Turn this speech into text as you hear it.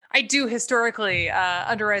I do historically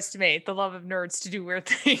underestimate the love of nerds to do weird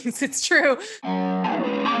things. It's true.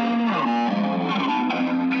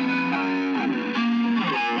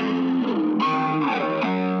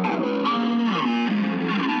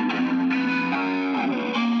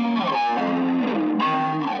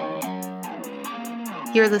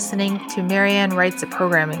 You're listening to Marianne Writes a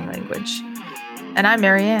Programming Language, and I'm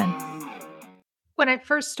Marianne. When I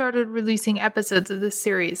first started releasing episodes of this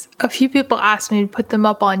series, a few people asked me to put them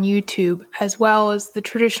up on YouTube as well as the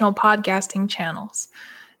traditional podcasting channels.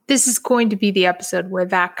 This is going to be the episode where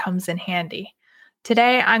that comes in handy.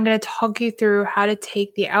 Today, I'm going to talk you through how to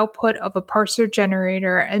take the output of a parser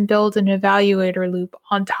generator and build an evaluator loop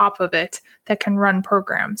on top of it that can run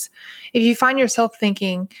programs. If you find yourself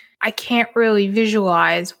thinking, I can't really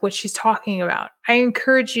visualize what she's talking about, I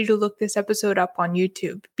encourage you to look this episode up on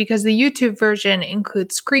YouTube because the YouTube version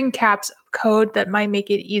includes screen caps of code that might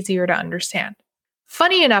make it easier to understand.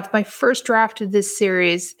 Funny enough, my first draft of this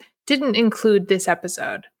series didn't include this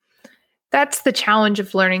episode. That's the challenge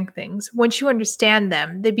of learning things. Once you understand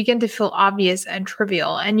them, they begin to feel obvious and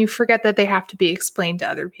trivial, and you forget that they have to be explained to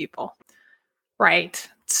other people. Right.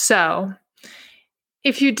 So,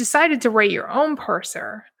 if you decided to write your own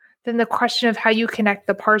parser, then the question of how you connect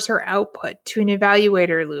the parser output to an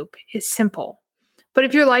evaluator loop is simple. But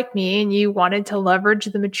if you're like me and you wanted to leverage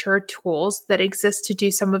the mature tools that exist to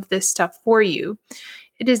do some of this stuff for you,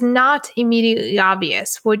 it is not immediately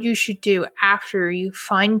obvious what you should do after you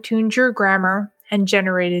fine-tuned your grammar and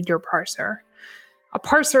generated your parser. A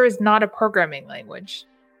parser is not a programming language.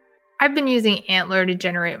 I've been using Antler to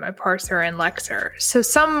generate my parser and Lexer, so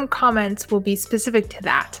some comments will be specific to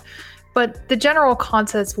that, but the general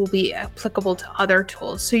concepts will be applicable to other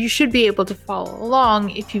tools, so you should be able to follow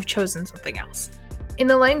along if you've chosen something else. In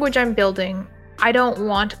the language I'm building, I don't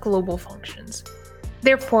want global functions.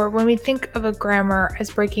 Therefore, when we think of a grammar as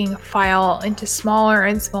breaking a file into smaller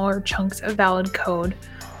and smaller chunks of valid code,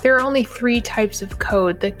 there are only 3 types of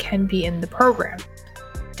code that can be in the program: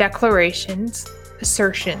 declarations,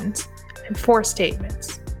 assertions, and for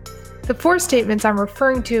statements. The for statements I'm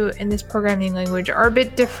referring to in this programming language are a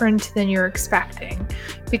bit different than you're expecting,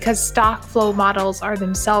 because stock flow models are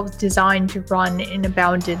themselves designed to run in a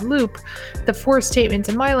bounded loop. The for statements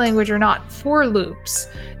in my language are not for loops.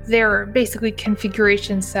 They're basically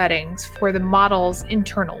configuration settings for the model's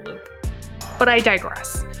internal loop. But I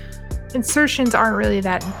digress. Insertions aren't really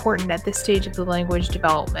that important at this stage of the language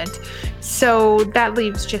development, so that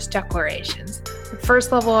leaves just declarations. The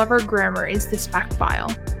first level of our grammar is the spec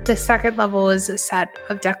file. The second level is a set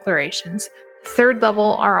of declarations. The third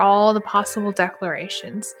level are all the possible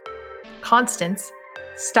declarations: constants,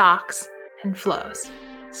 stocks, and flows.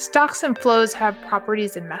 Stocks and flows have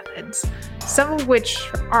properties and methods, some of which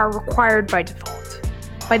are required by default.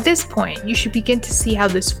 By this point, you should begin to see how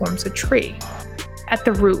this forms a tree. At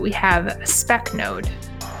the root, we have a spec node.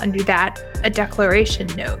 Under that, a declaration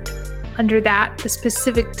node. Under that, the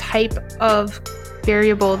specific type of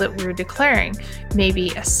variable that we're declaring,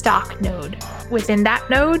 maybe a stock node. Within that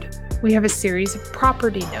node, we have a series of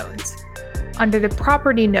property nodes. Under the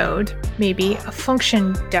property node, maybe a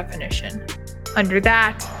function definition. Under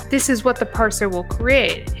that, this is what the parser will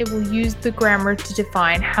create. It will use the grammar to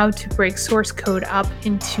define how to break source code up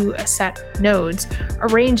into a set of nodes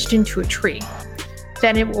arranged into a tree.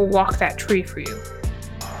 Then it will walk that tree for you.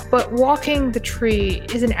 But walking the tree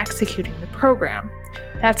isn't executing the program.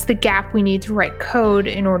 That's the gap we need to write code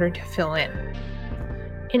in order to fill in.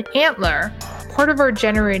 In Antler, part of our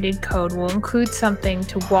generated code will include something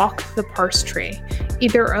to walk the parse tree,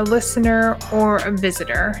 either a listener or a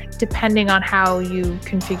visitor, depending on how you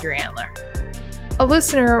configure Antler. A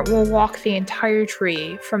listener will walk the entire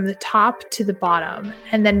tree from the top to the bottom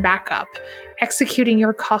and then back up, executing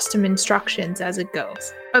your custom instructions as it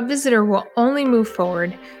goes. A visitor will only move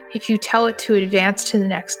forward if you tell it to advance to the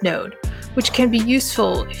next node, which can be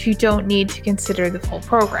useful if you don't need to consider the full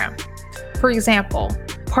program. For example,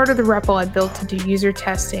 part of the REPL I built to do user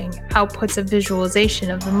testing outputs a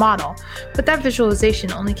visualization of the model, but that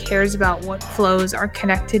visualization only cares about what flows are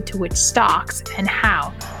connected to which stocks and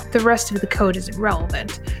how. The rest of the code isn't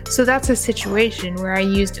relevant. So that's a situation where I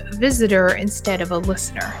used a visitor instead of a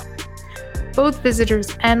listener. Both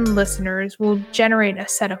visitors and listeners will generate a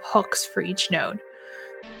set of hooks for each node.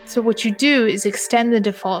 So what you do is extend the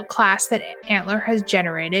default class that Antler has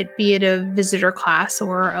generated, be it a visitor class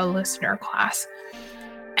or a listener class,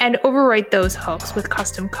 and overwrite those hooks with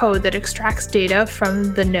custom code that extracts data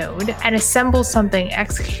from the node and assembles something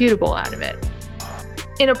executable out of it.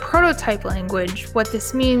 In a prototype language, what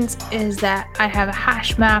this means is that I have a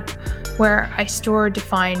hash map where I store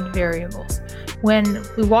defined variables. When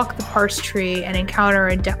we walk the parse tree and encounter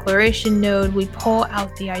a declaration node, we pull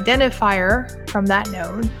out the identifier from that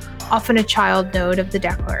node, often a child node of the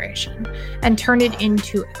declaration, and turn it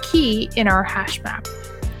into a key in our hash map.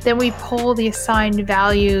 Then we pull the assigned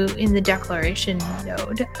value in the declaration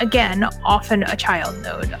node, again, often a child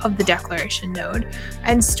node of the declaration node,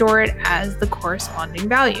 and store it as the corresponding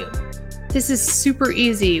value. This is super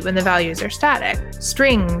easy when the values are static,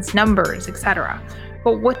 strings, numbers, etc.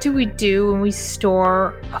 But what do we do when we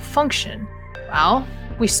store a function? Well,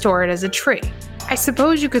 we store it as a tree. I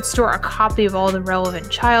suppose you could store a copy of all the relevant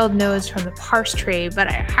child nodes from the parse tree, but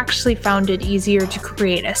I actually found it easier to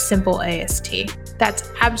create a simple AST. That's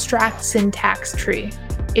abstract syntax tree,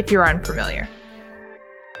 if you're unfamiliar.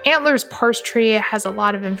 Antler's parse tree has a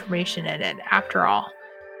lot of information in it, after all.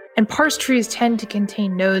 And parse trees tend to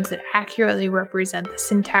contain nodes that accurately represent the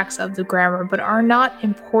syntax of the grammar, but are not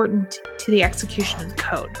important to the execution of the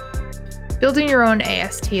code. Building your own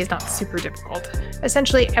AST is not super difficult.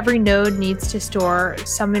 Essentially, every node needs to store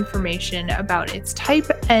some information about its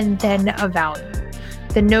type and then a value.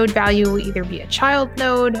 The node value will either be a child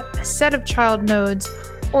node, a set of child nodes,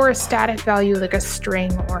 or a static value like a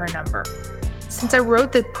string or a number. Since I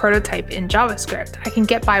wrote the prototype in JavaScript, I can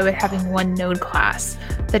get by with having one node class,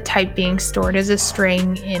 the type being stored as a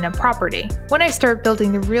string in a property. When I start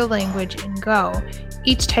building the real language in Go,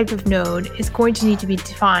 each type of node is going to need to be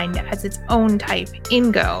defined as its own type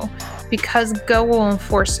in Go, because Go will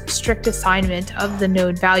enforce strict assignment of the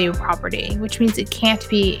node value property, which means it can't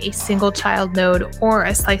be a single child node or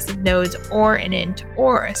a slice of nodes or an int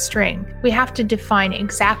or a string. We have to define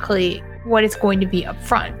exactly what it's going to be up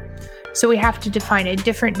front. So we have to define a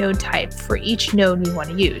different node type for each node we want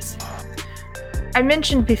to use. I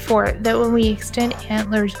mentioned before that when we extend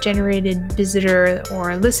Antler's generated visitor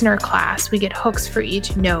or listener class, we get hooks for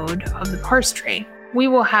each node of the parse tree. We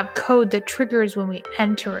will have code that triggers when we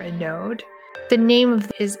enter a node. The name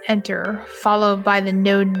of is enter, followed by the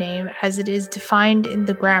node name as it is defined in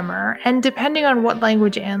the grammar, and depending on what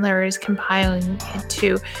language Antler is compiling it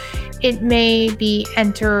to, it may be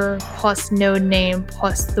enter plus node name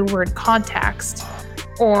plus the word context,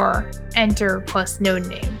 or enter plus node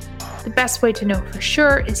name. The best way to know for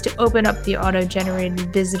sure is to open up the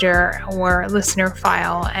auto-generated visitor or listener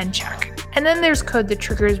file and check. And then there's code that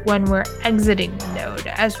triggers when we're exiting the node,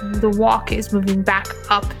 as the walk is moving back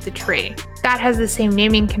up the tree. That has the same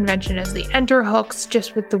naming convention as the enter hooks,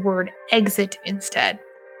 just with the word exit instead.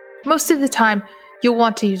 Most of the time, you'll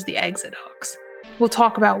want to use the exit hooks. We'll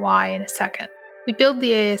talk about why in a second. We build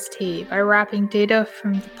the AST by wrapping data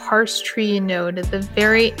from the parse tree node at the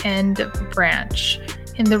very end of the branch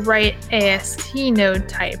in the right AST node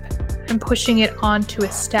type and pushing it onto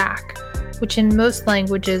a stack, which in most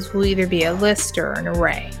languages will either be a list or an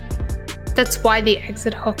array. That's why the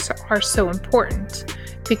exit hooks are so important,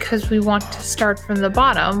 because we want to start from the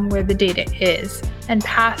bottom where the data is and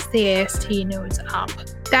pass the AST nodes up.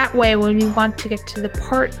 That way, when we want to get to the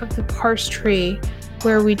part of the parse tree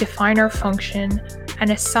where we define our function and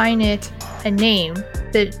assign it a name,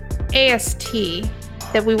 the AST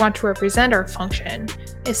that we want to represent our function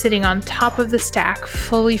is sitting on top of the stack,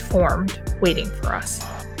 fully formed, waiting for us.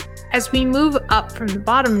 As we move up from the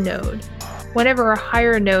bottom node, whenever a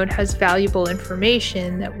higher node has valuable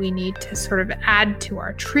information that we need to sort of add to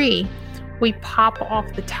our tree, we pop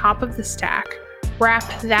off the top of the stack,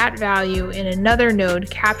 wrap that value in another node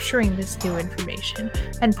capturing this new information,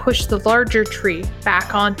 and push the larger tree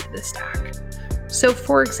back onto the stack. So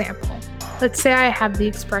for example, let's say I have the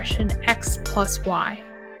expression x plus y.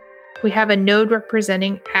 We have a node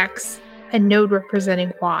representing x, a node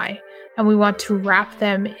representing y, and we want to wrap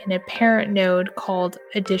them in a parent node called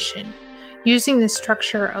addition. Using this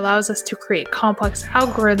structure allows us to create complex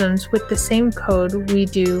algorithms with the same code we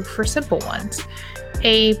do for simple ones.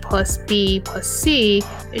 A plus B plus C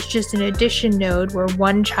is just an addition node where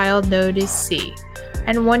one child node is C,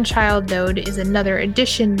 and one child node is another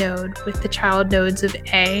addition node with the child nodes of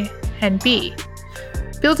A and B.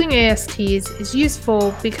 Building ASTs is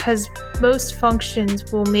useful because most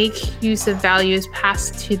functions will make use of values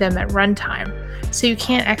passed to them at runtime, so you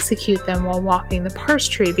can't execute them while walking the parse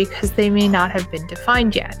tree because they may not have been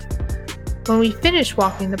defined yet. When we finish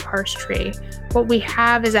walking the parse tree, what we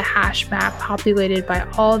have is a hash map populated by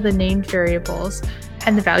all the named variables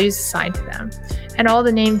and the values assigned to them, and all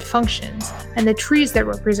the named functions, and the trees that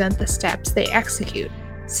represent the steps they execute.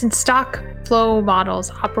 Since stock flow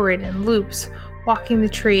models operate in loops, walking the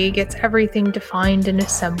tree gets everything defined and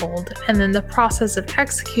assembled, and then the process of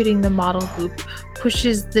executing the model loop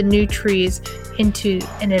pushes the new trees into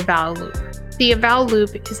an eval loop. The eval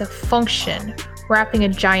loop is a function wrapping a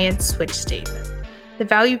giant switch statement. The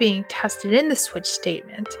value being tested in the switch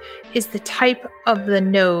statement is the type of the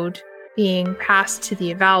node being passed to the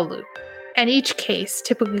eval loop. And each case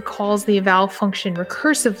typically calls the eval function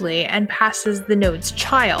recursively and passes the node's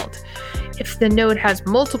child. If the node has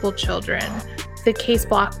multiple children, the case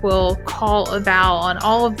block will call eval on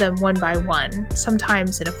all of them one by one,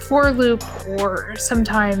 sometimes in a for loop or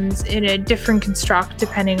sometimes in a different construct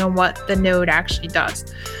depending on what the node actually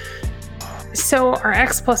does. So our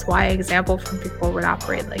x plus y example from before would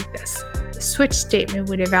operate like this. The switch statement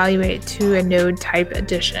would evaluate to a node type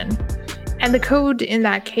addition. And the code in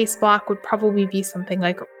that case block would probably be something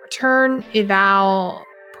like return eval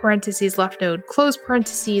parentheses left node close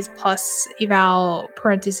parentheses plus eval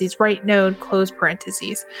parentheses right node close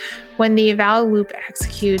parentheses. When the eval loop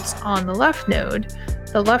executes on the left node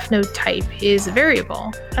type is a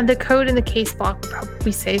variable. And the code in the case block would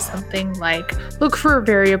probably say something like look for a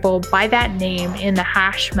variable by that name in the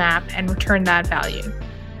hash map and return that value.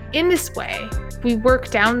 In this way, we work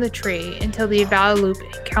down the tree until the eval loop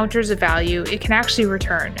encounters a value it can actually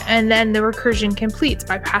return, and then the recursion completes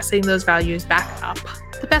by passing those values back up.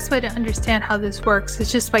 The best way to understand how this works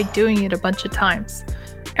is just by doing it a bunch of times.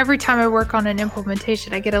 Every time I work on an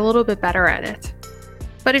implementation, I get a little bit better at it.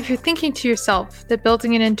 But if you're thinking to yourself that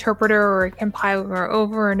building an interpreter or a compiler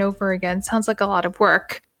over and over again sounds like a lot of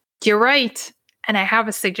work, you're right, and I have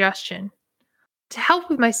a suggestion. To help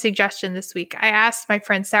with my suggestion this week, I asked my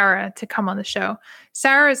friend Sarah to come on the show.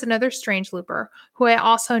 Sarah is another strange looper who I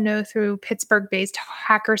also know through Pittsburgh-based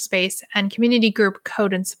hackerspace and community group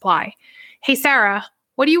Code and Supply. Hey, Sarah,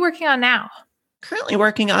 what are you working on now? Currently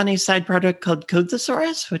working on a side project called Code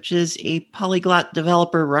Thesaurus, which is a polyglot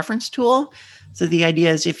developer reference tool. So the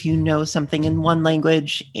idea is if you know something in one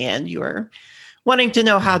language and you're wanting to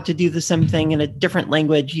know how to do the same thing in a different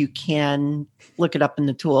language, you can look it up in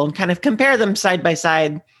the tool and kind of compare them side by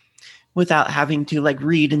side without having to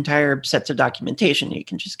read entire sets of documentation. You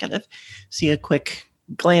can just kind of see a quick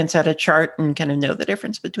glance at a chart and kind of know the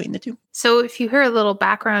difference between the two. So if you hear a little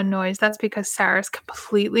background noise, that's because Sarah's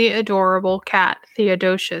completely adorable cat,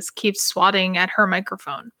 Theodosius, keeps swatting at her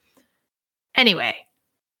microphone. Anyway,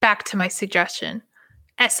 back to my suggestion.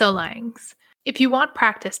 SOLangs. If you want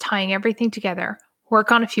practice tying everything together,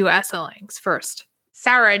 work on a few SOLangs first.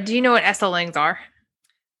 Sarah, do you know what SOLangs are?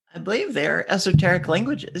 I believe they're esoteric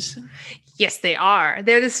languages. Yes, they are.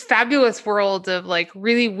 They're this fabulous world of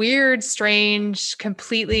really weird, strange,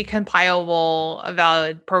 completely compilable,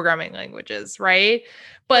 valid programming languages, right?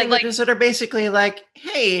 But languages that are basically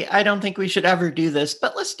hey, I don't think we should ever do this,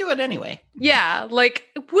 but let's do it anyway. Yeah, wouldn't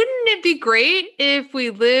it be great if we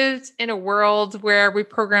lived in a world where we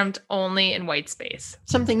programmed only in white space?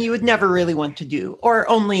 Something you would never really want to do, or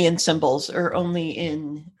only in symbols, or only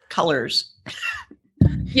in colors.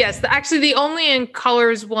 Yes, actually, the only in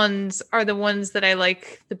colors ones are the ones that I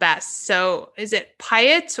like the best. So is it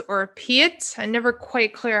Piet or Piet? I'm never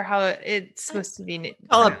quite clear how it's supposed to be.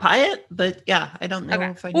 Call it Piet, but yeah, I don't know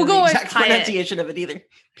if I know the exact pronunciation of it either.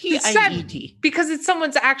 Piet. Because it's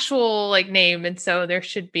someone's actual name, and so there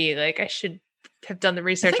should be I should have done the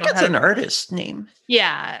research. I think it's an artist name.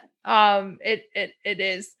 Yeah, it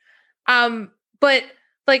is.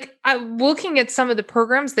 But I'm looking at some of the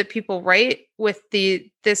programs that people write with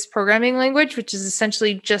this programming language, which is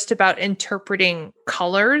essentially just about interpreting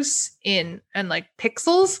colors and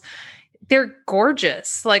pixels. They're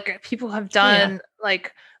gorgeous. People have done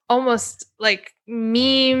almost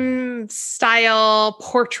meme style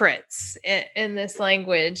portraits in this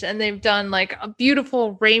language. And they've done a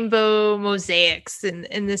beautiful rainbow mosaics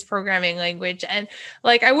in this programming language. And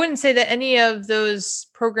I wouldn't say that any of those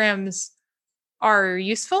programs are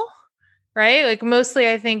useful, right? Mostly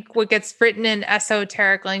I think what gets written in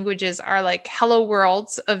esoteric languages are hello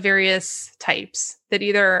worlds of various types that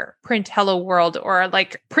either print hello world or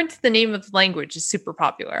print the name of the language is super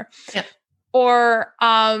popular. Yeah. Or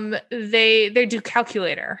they do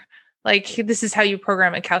calculator. This is how you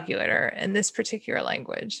program a calculator in this particular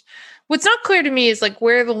language. What's not clear to me is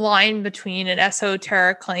where the line between an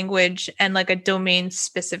esoteric language and a domain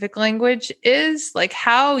specific language is.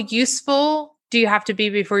 How useful do you have to be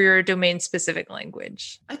before you're a domain-specific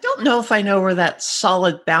language? I don't know if I know where that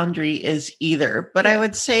solid boundary is either, but I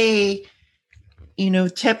would say,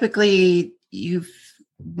 typically you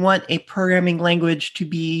want a programming language to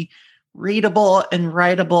be readable and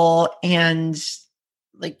writable and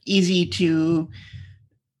easy to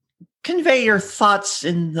convey your thoughts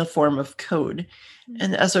in the form of code.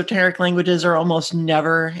 And esoteric languages are almost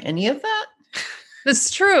never any of that. That's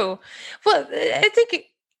true. Well, I think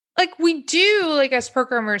like we do, like as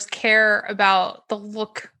programmers, care about the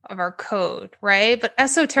look of our code, right? But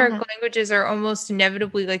esoteric languages are almost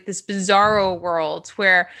inevitably like this bizarro world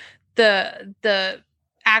where the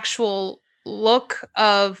actual look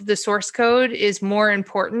of the source code is more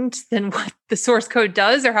important than what the source code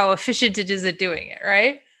does or how efficient it is at doing it,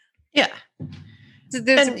 right? Yeah. So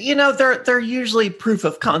and they're usually proof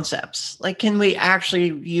of concepts. Like, can we actually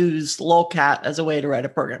use lolcat as a way to write a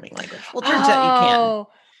programming language? Well, turns out you can.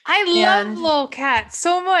 I love lolcat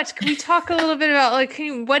so much. Can we talk a little bit about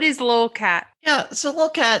what is lolcat? Yeah, so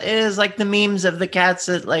lolcat is like the memes of the cats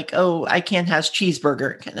that like, oh, I can't have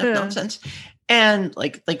cheeseburger kind of nonsense, and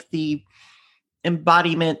like the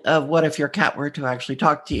embodiment of what if your cat were to actually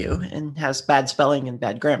talk to you and has bad spelling and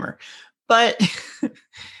bad grammar. But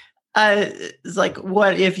it's like,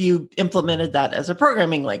 what if you implemented that as a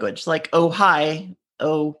programming language? Like, oh, hi,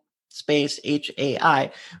 oh, space HAI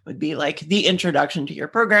would be like the introduction to your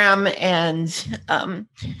program. And,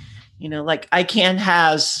 like I can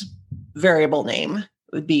has variable name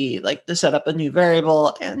would be like to set up a new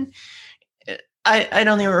variable. And I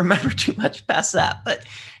don't even remember too much past that, but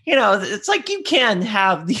it's like you can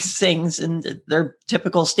have these things and they're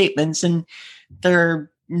typical statements and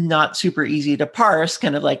they're not super easy to parse,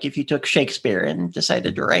 kind of like if you took Shakespeare and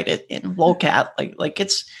decided to write it in lolcat, like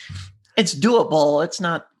it's doable. It's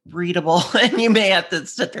not readable and you may have to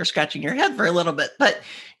sit there scratching your head for a little bit, but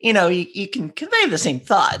you can convey the same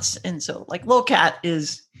thoughts. And so like lolcat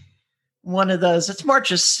is one of those, it's more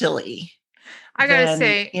just silly. I gotta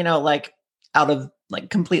say, like out of like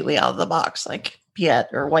completely out of the box, like Piet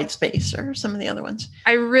or Whitespace or some of the other ones.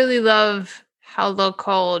 I really love how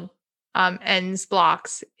low-code ends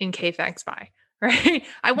blocks in kthnkSpy, right?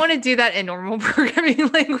 I want to do that in normal programming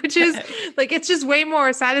languages. Like it's just way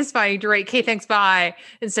more satisfying to write kthnkSpy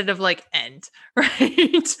instead of like end,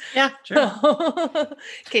 right? Yeah, sure. Well,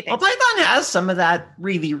 Python has some of that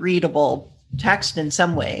really readable text in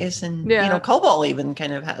some ways, and COBOL even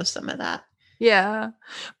kind of has some of that. Yeah.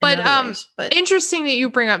 But interesting that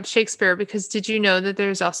you bring up Shakespeare, because did you know that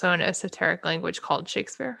there's also an esoteric language called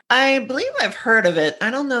Shakespeare? I believe I've heard of it.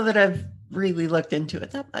 I don't know that I've really looked into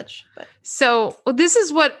it that much. But so this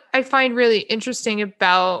is what I find really interesting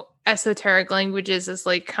about esoteric languages is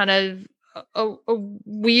like kind of a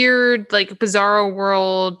weird, like bizarro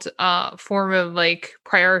world form of like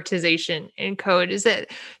prioritization in code is that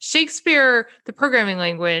Shakespeare, the programming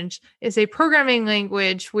language, is a programming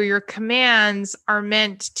language where your commands are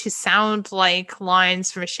meant to sound like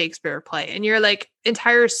lines from a Shakespeare play. And your like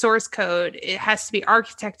entire source code, it has to be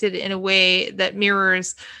architected in a way that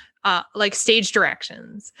mirrors like stage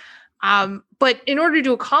directions. But in order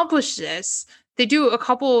to accomplish this, they do a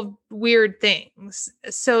couple of weird things.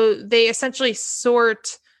 So they essentially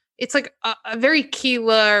sort, it's like a very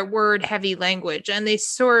keyword heavy language, and they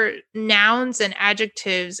sort nouns and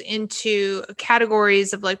adjectives into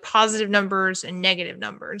categories of like positive numbers and negative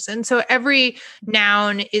numbers. And so every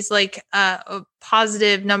noun is like a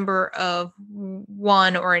positive number of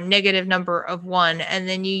 1 or a negative number of 1. And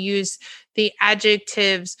then you use the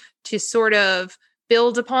adjectives to sort of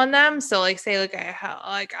build upon them. So like say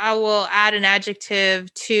I will add an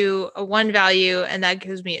adjective to a 1 value and that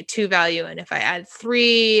gives me a 2 value. And if I add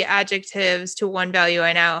 3 adjectives to 1 value,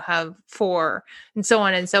 I now have 4, and so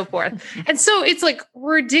on and so forth. And so it's like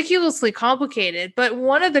ridiculously complicated. But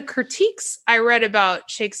one of the critiques I read about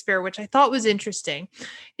Shakespeare, which I thought was interesting,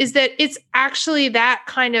 is that it's actually that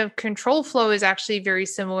kind of control flow is actually very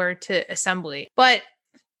similar to assembly. But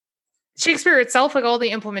Shakespeare itself, like all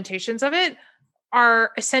the implementations of it,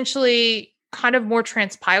 are essentially kind of more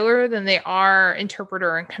transpiler than they are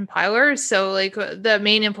interpreter and compiler. So like the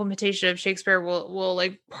main implementation of Shakespeare will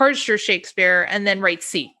like parse your Shakespeare and then write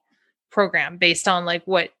C program based on like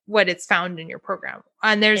what it's found in your program.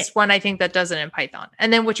 And there's one I think that does it in Python.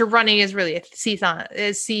 And then what you're running is really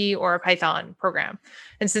a C or a Python program.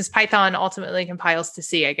 And since Python ultimately compiles to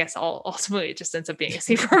C, I guess ultimately it just ends up being a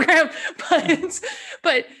C program.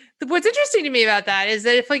 But what's interesting to me about that is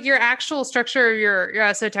that if like your actual structure of your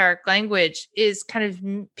esoteric language is kind of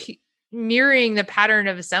mirroring the pattern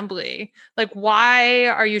of assembly, like why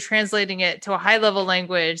are you translating it to a high level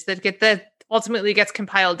language that ultimately gets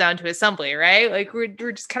compiled down to assembly, right? Like we're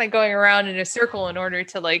just kind of going around in a circle in order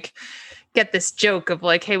to like get this joke of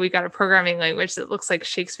like, hey, we got a programming language that looks like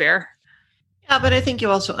Shakespeare. Yeah, but I think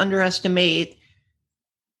you also underestimate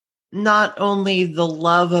not only the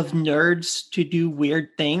love of nerds to do weird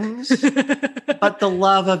things, but the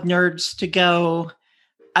love of nerds to go,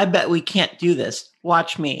 I bet we can't do this.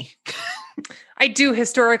 Watch me. I do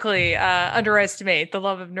historically underestimate the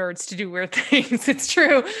love of nerds to do weird things. It's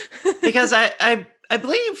true. Because I I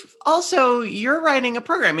believe also you're writing a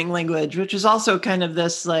programming language, which is also kind of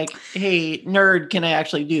this like, hey, nerd, can I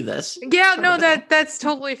actually do this? Yeah, no, that's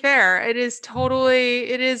totally fair. It is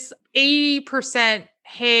 80%,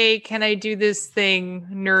 hey, can I do this thing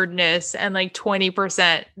nerdness, and like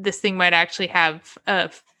 20%, this thing might actually have a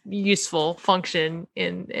useful function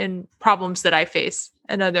in problems that I face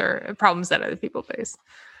and other problems that other people face.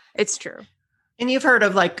 It's true. And you've heard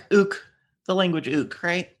of like Ook, the language Ook,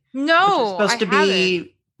 right? No, which is supposed to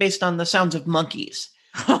be based on the sounds of monkeys.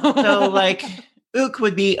 So like Ook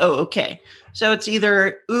would be, okay. So it's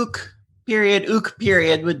either Ook period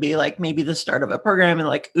would be like maybe the start of a program, and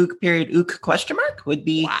like Ook period Ook question mark would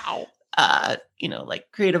be, wow.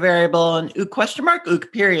 Like create a variable, and Ook question mark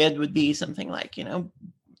Ook period would be something like,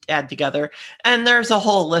 add together. And there's a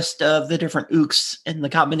whole list of the different Ooks and the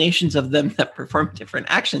combinations of them that perform different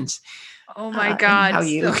actions. Oh my God. How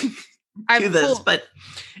you do this, but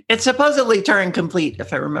it's supposedly Turing complete,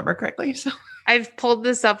 if I remember correctly. So I've pulled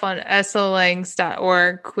this up on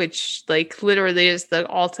solangs.org, which like literally is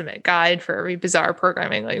the ultimate guide for every bizarre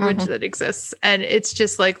programming language that exists. And it's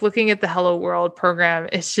just like looking at the Hello World program.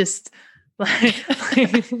 It's just like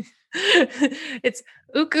it's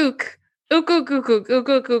ook ook. Ook, ook, ook, ook, ook,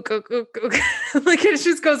 ook, ook, ook, ook, ook. Like it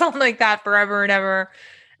just goes on like that forever and ever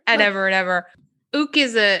and ever and ever. Ook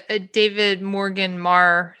is a David Morgan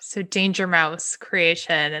Marr, so Danger Mouse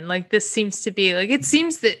creation. And like this seems to be like, it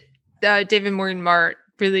seems that David Morgan Marr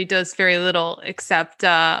really does very little except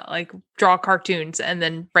like draw cartoons and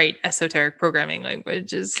then write esoteric programming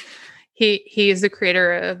languages. He is the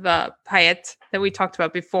creator of Payet that we talked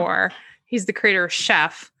about before. He's the creator of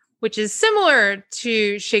Chef, which is similar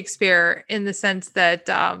to Shakespeare in the sense that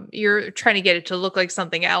you're trying to get it to look like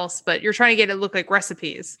something else, but you're trying to get it to look like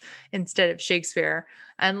recipes instead of Shakespeare.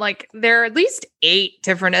 And like there are at least 8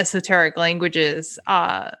 different esoteric languages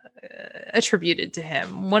attributed to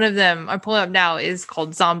him. One of them I'm pulling up now is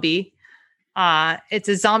called Zombie. It's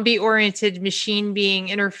a zombie-oriented machine being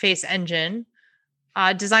interface engine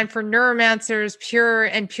designed for neuromancers,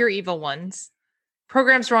 pure evil ones.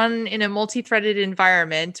 Programs run in a multi-threaded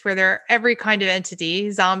environment where there are every kind of entity,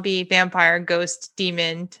 zombie, vampire, ghost,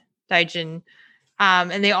 demon, daijin,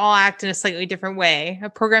 and they all act in a slightly different way. A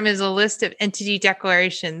program is a list of entity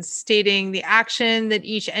declarations stating the action that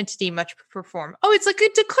each entity must perform. Oh, it's like a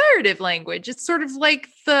declarative language. It's sort of like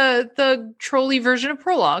the trolley version of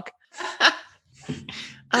Prolog.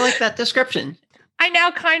 I like that description. I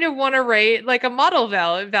now kind of want to write like a model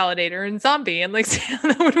validator in Zombie and like see how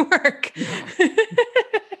that would work.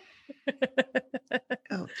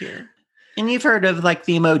 Oh dear. And you've heard of like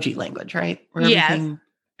the emoji language, right? Where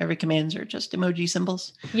every commands are just emoji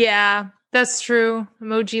symbols. Yeah, that's true.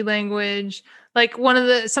 Emoji language. Like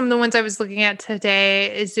some of the ones I was looking at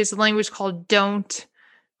today is there's a language called Don't,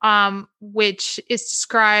 which is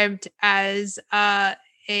described as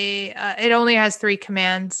it only has 3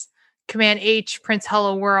 commands. Command H prints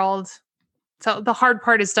hello world. So the hard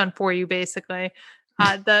part is done for you, basically.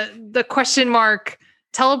 The question mark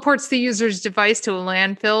teleports the user's device to a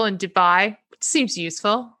landfill in Dubai, which seems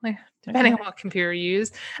useful, like, depending on what computer you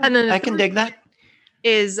use. And then I can dig that.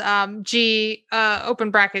 Is G open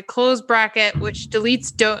bracket, close bracket, which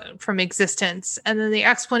deletes don't from existence. And then the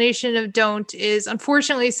explanation of don't is,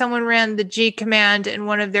 unfortunately, someone ran the G command in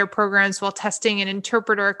one of their programs while testing an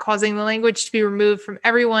interpreter, causing the language to be removed from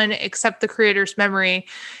everyone except the creator's memory.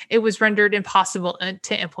 It was rendered impossible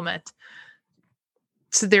to implement.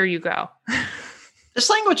 So there you go. This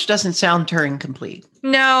language doesn't sound Turing complete.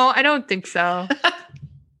 No, I don't think so.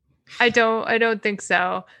 I don't think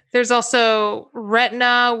so. There's also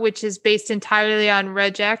Retina, which is based entirely on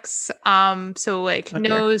regex. So like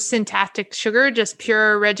no syntactic sugar, just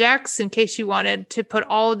pure regex in case you wanted to put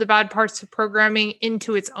all of the bad parts of programming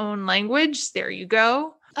into its own language. There you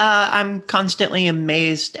go. I'm constantly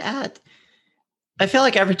amazed at, I feel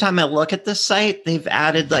like every time I look at this site, they've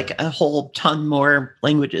added like a whole ton more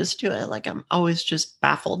languages to it. Like I'm always just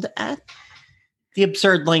baffled at the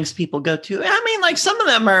absurd lengths people go to. I mean, like some of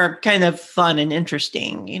them are kind of fun and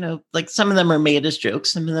interesting, like some of them are made as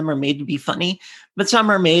jokes. Some of them are made to be funny, but some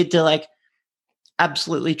are made to like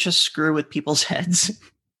absolutely just screw with people's heads.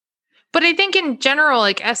 But I think in general,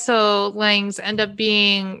 like SO-Langs end up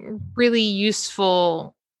being really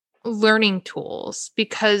useful learning tools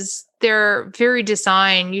because their very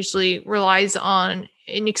design usually relies on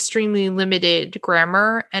an extremely limited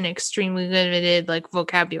grammar and extremely limited like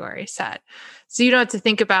vocabulary set. So you don't have to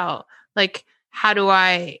think about like, how do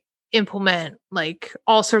I implement like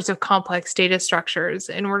all sorts of complex data structures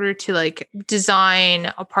in order to like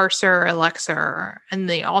design a parser, a lexer, and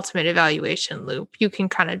the ultimate evaluation loop. You can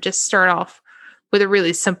kind of just start off with a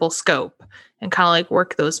really simple scope and kind of like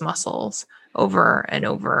work those muscles over and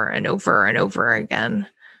over and over and over again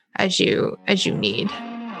as you need.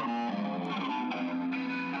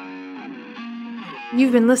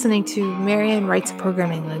 You've been listening to Marianne Writes a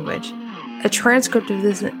Programming Language. A transcript of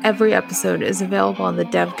this in every episode is available on the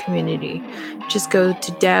dev community. Just go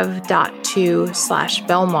to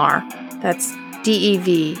dev.to/Belmar. That's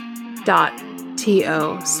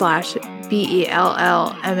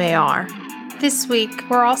dev.to/BELLMAR. This week,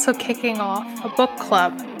 we're also kicking off a book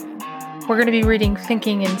club. We're going to be reading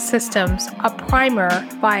Thinking in Systems, a primer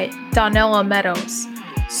by Donella Meadows.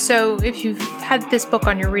 So if you've had this book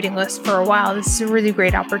on your reading list for a while, this is a really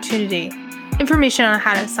great opportunity. Information on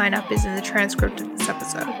how to sign up is in the transcript of this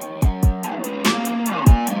episode.